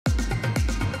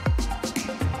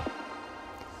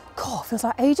feels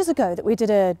like ages ago that we did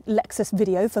a Lexus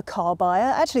video for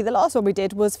Carbuyer. Actually, the last one we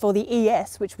did was for the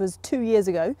ES, which was 2 years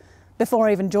ago, before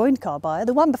I even joined Carbuyer.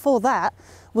 The one before that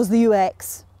was the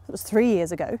UX, it was 3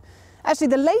 years ago. Actually,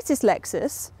 the latest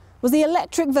Lexus was the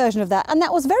electric version of that, and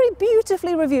that was very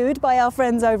beautifully reviewed by our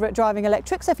friends over at Driving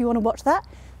Electric, so if you want to watch that,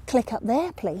 click up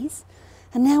there, please.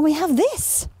 And now we have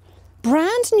this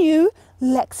brand new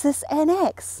Lexus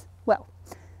NX. Well,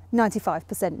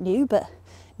 95% new, but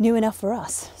new enough for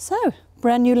us. So,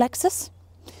 brand new Lexus.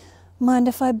 Mind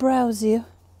if I browse you?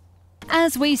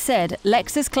 As we said,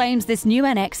 Lexus claims this new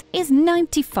NX is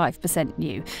 95%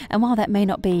 new, and while that may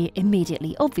not be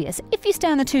immediately obvious, if you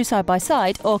stand the two side by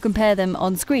side or compare them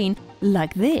on screen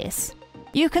like this,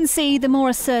 you can see the more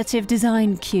assertive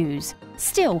design cues.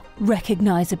 Still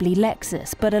recognisably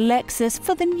Lexus, but a Lexus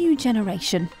for the new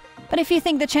generation. But if you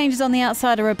think the changes on the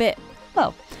outside are a bit,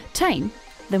 well, tame,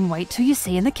 then wait till you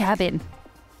see in the cabin.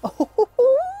 Oh,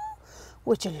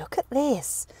 would you look at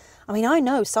this? I mean, I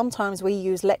know sometimes we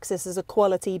use Lexus as a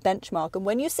quality benchmark, and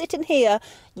when you sit in here,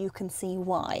 you can see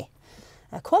why.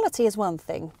 Quality is one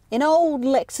thing. In old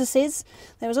Lexuses,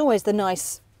 there was always the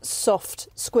nice, soft,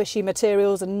 squishy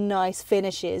materials and nice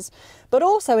finishes, but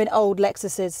also in old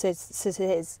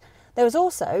Lexuses, there was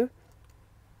also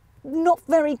not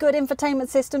very good infotainment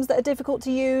systems that are difficult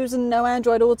to use and no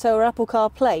Android Auto or Apple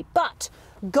CarPlay. But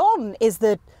gone is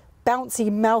the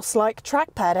bouncy mouse-like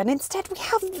trackpad, and instead we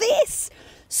have this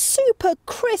super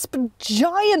crisp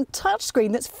giant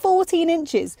touchscreen that's 14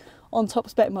 inches on top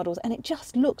spec models, and it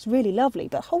just looks really lovely.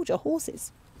 But hold your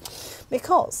horses,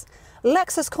 because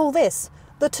Lexus call this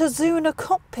the Tazuna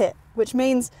cockpit, which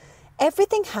means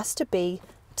everything has to be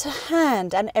to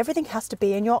hand and everything has to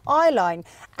be in your eye line,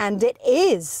 and it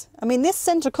is. I mean, this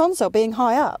center console being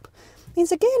high up means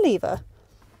the gear lever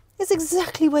is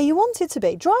exactly where you want it to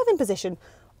be. Driving position,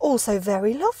 also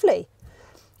very lovely.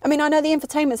 I mean, I know the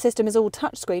infotainment system is all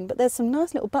touchscreen, but there's some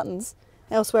nice little buttons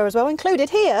elsewhere as well,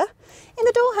 included here in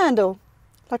the door handle,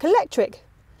 like electric,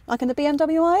 like in the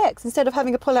BMW iX. Instead of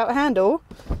having a pull-out handle,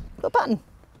 got a button.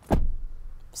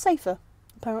 Safer,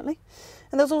 apparently.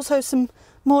 And there's also some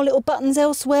more little buttons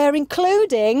elsewhere,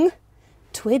 including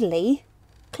twiddly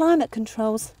climate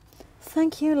controls.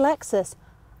 Thank you, Lexus.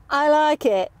 I like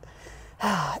it.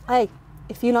 Hey,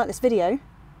 if you like this video,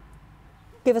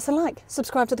 give us a like,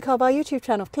 subscribe to the Carbuyer YouTube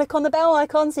channel, click on the bell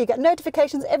icon so you get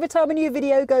notifications every time a new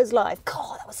video goes live.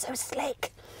 God, that was so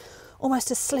slick.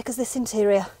 Almost as slick as this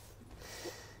interior.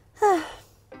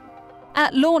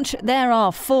 At launch, there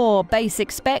are 4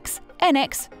 basic specs: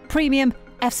 NX, Premium,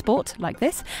 F-Sport, like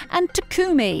this, and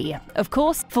Takumi. Of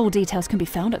course, full details can be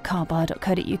found at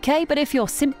carbuyer.co.uk, but if you're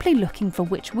simply looking for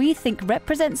which we think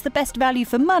represents the best value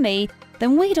for money,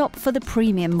 then we'd opt for the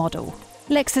Premium model.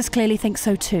 Lexus clearly thinks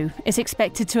so too. It's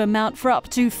expected to amount for up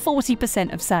to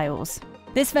 40% of sales.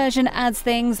 This version adds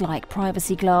things like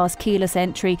privacy glass, keyless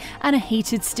entry, and a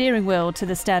heated steering wheel to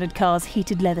the standard car's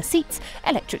heated leather seats,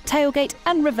 electric tailgate,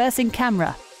 and reversing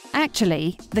camera.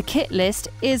 Actually, the kit list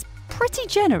is pretty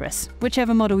generous,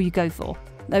 whichever model you go for,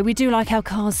 though we do like our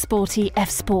car's sporty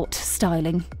F-Sport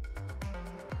styling.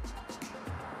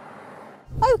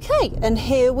 Okay, and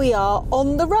here we are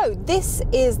on the road. This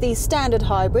is the standard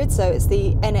hybrid, so it's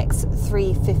the NX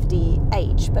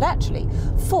 350h, but actually,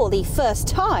 for the first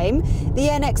time, the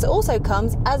NX also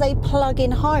comes as a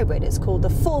plug-in hybrid. It's called the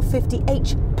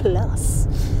 450h Plus.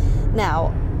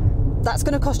 Now, that's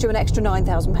going to cost you an extra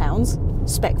 £9,000,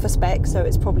 spec for spec, so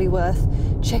it's probably worth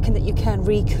checking that you can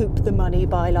recoup the money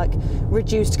by like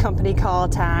reduced company car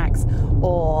tax,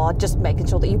 or just making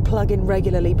sure that you plug in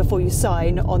regularly before you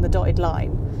sign on the dotted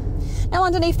line. Now,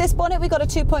 underneath this bonnet, we've got a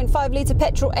 2.5 litre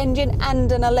petrol engine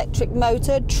and an electric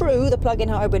motor. True, the plug-in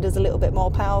hybrid is a little bit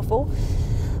more powerful,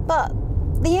 but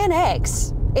the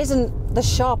NX isn't the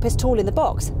sharpest tool in the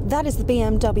box. That is the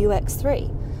BMW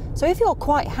X3. So if you're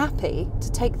quite happy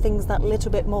to take things that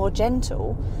little bit more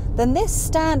gentle, then this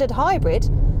standard hybrid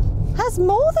has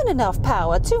more than enough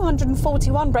power.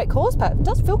 241 brake horsepower. It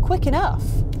does feel quick enough.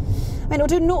 I mean,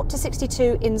 it'll do 0 to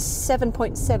 62 in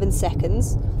 7.7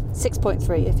 seconds,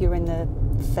 6.3 if you're in the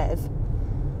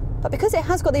FEV. But because it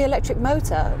has got the electric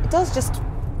motor, it does just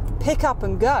pick up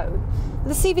and go.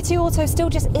 The CVT Auto still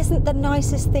just isn't the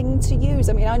nicest thing to use.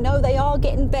 I mean, I know they are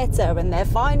getting better and they're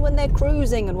fine when they're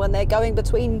cruising and when they're going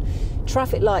between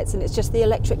traffic lights and it's just the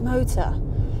electric motor.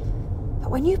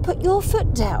 But when you put your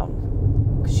foot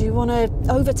down because you want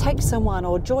to overtake someone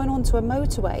or join onto a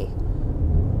motorway,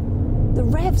 the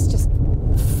revs just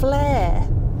flare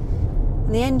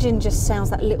and the engine just sounds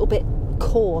that little bit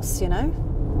coarse, you know?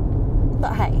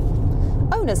 But hey,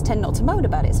 owners tend not to moan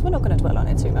about it, so we're not going to dwell on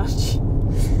it too much.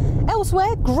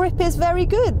 swear, grip is very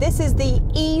good. This is the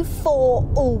E4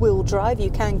 all-wheel drive. You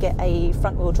can get a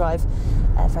front-wheel drive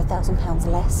for £1,000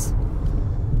 less.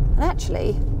 And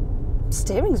actually,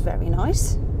 steering's very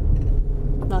nice.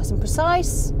 Nice and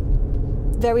precise.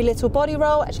 Very little body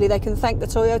roll. Actually, they can thank the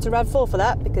Toyota RAV4 for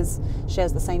that, because it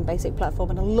shares the same basic platform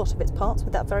and a lot of its parts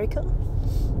with that very car.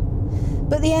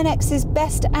 But the NX's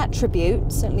best attribute,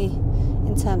 certainly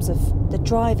in terms of the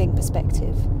driving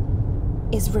perspective,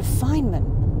 is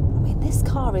refinement. I mean, this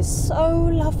car is so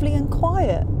lovely and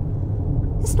quiet.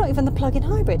 It's not even the plug-in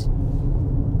hybrid.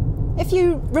 If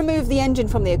you remove the engine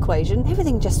from the equation,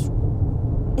 everything just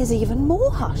is even more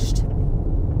hushed.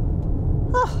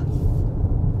 Oh,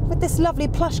 with this lovely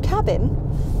plush cabin,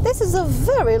 this is a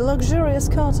very luxurious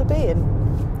car to be in.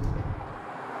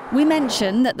 We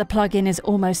mentioned that the plug-in is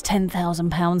almost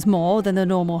 £10,000 more than the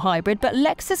normal hybrid, but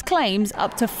Lexus claims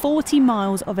up to 40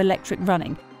 miles of electric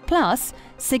running, plus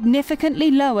significantly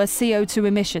lower CO2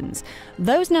 emissions.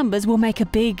 Those numbers will make a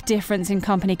big difference in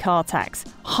company car tax.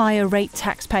 Higher rate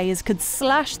taxpayers could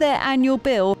slash their annual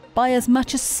bill by as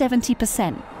much as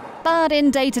 70%. But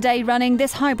in day-to-day running,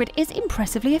 this hybrid is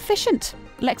impressively efficient.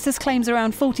 Lexus claims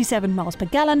around 47 miles per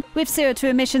gallon, with CO2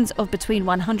 emissions of between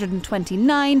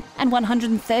 129 and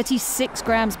 136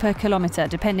 grams per kilometre,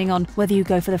 depending on whether you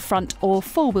go for the front or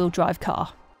four-wheel drive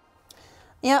car.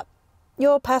 Yep,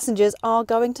 your passengers are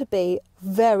going to be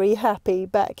very happy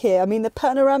back here. I mean, the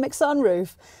panoramic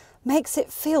sunroof makes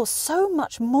it feel so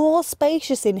much more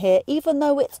spacious in here, even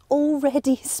though it's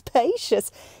already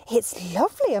spacious. It's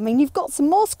lovely. I mean, you've got some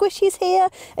more squishies here.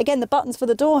 Again, the buttons for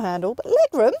the door handle, but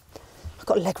legroom. I've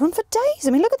got legroom for days. I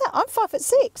mean, look at that. I'm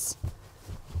 5'6".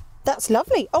 That's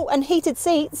lovely. Oh, and heated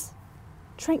seats.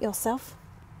 Treat yourself.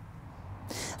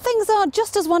 Things are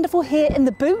just as wonderful here in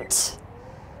the boot.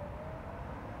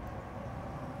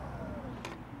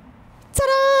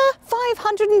 Ta-da!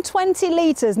 520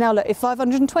 litres. Now look, if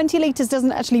 520 litres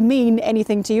doesn't actually mean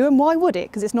anything to you, and why would it?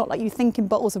 Because it's not like you think in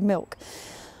bottles of milk.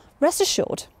 Rest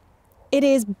assured, it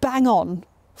is bang on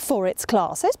for its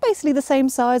class. So it's basically the same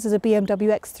size as a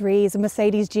BMW X3, as a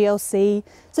Mercedes GLC.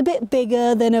 It's a bit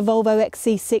bigger than a Volvo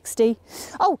XC60.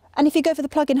 Oh, and if you go for the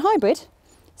plug-in hybrid,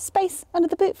 space under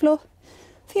the boot floor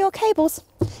for your cables.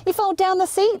 You fold down the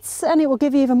seats and it will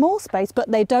give you even more space,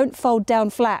 but they don't fold down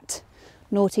flat.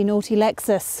 Naughty, naughty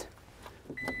Lexus.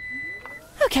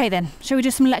 Okay then, shall we do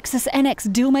some Lexus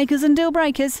NX deal makers and deal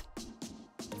breakers?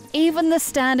 Even the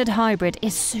standard hybrid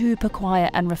is super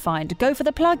quiet and refined. Go for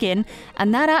the plug-in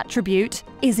and that attribute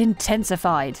is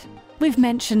intensified. We've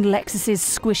mentioned Lexus's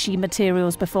squishy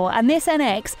materials before, and this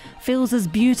NX feels as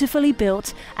beautifully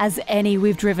built as any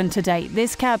we've driven to date.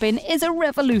 This cabin is a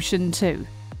revolution too.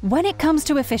 When it comes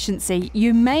to efficiency,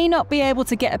 you may not be able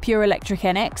to get a pure electric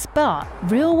NX, but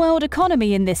real-world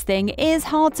economy in this thing is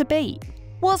hard to beat.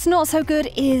 What's not so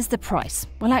good is the price.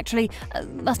 Well, actually,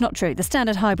 that's not true. The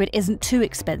standard hybrid isn't too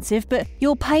expensive, but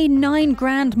you'll pay $9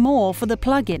 grand more for the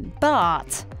plug-in.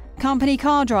 But company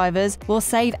car drivers will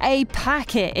save a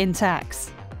packet in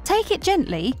tax. Take it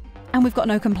gently, and we've got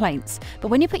no complaints. But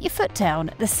when you put your foot down,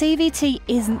 the CVT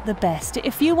isn't the best.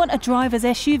 If you want a driver's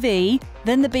SUV,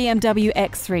 then the BMW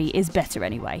X3 is better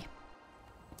anyway.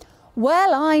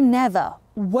 Well, I never.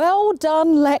 Well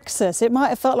done, Lexus. It might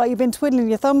have felt like you've been twiddling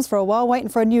your thumbs for a while waiting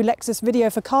for a new Lexus video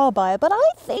for Carbuyer, but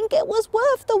I think it was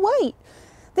worth the wait.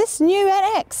 This new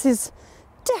NX is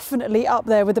definitely up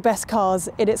there with the best cars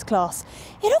in its class.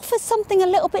 It offers something a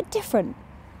little bit different.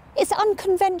 It's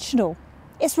unconventional.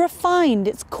 It's refined,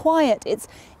 it's quiet, it's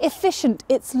efficient,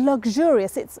 it's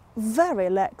luxurious, it's very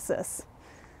Lexus.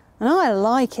 And I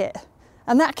like it.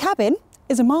 And that cabin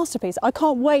is a masterpiece. I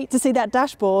can't wait to see that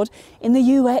dashboard in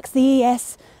the UX, the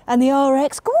ES and the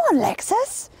RX. Go on,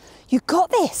 Lexus. You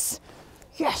got this.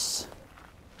 Yes.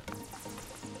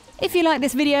 If you like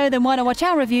this video, then why not watch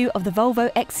our review of the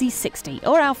Volvo XC60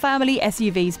 or our family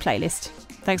SUVs playlist.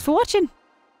 Thanks for watching.